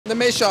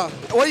Namisha,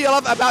 what do you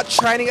love about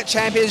training at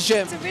Champions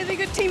Gym? It's a really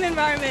good team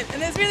environment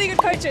and there's really good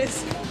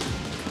coaches.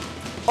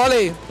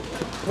 Ollie,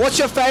 what's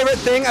your favourite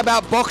thing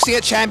about boxing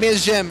at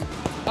Champions Gym?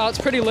 It's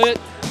pretty lit.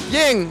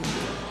 Ying,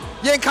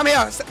 come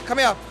here, come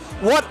here.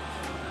 What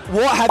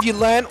have you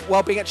learned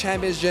while being at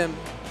Champions Gym?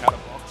 How to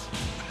box.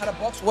 How to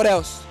box? What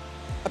else?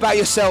 About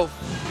yourself?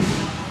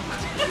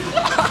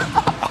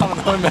 I don't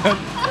know, man.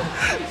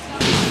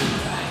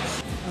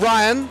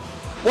 Ryan,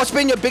 what's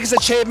been your biggest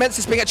achievement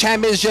since being at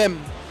Champions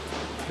Gym?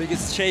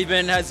 Biggest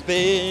achievement has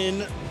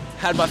been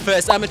had my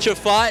first amateur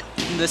fight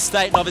in the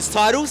state novice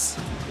titles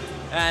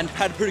and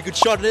had a pretty good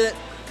shot at it.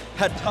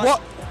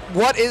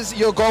 What is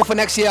your goal for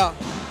next year?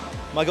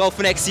 My goal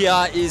for next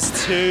year is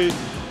to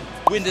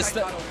win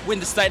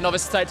the state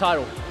novice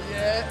title.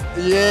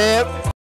 Yeah.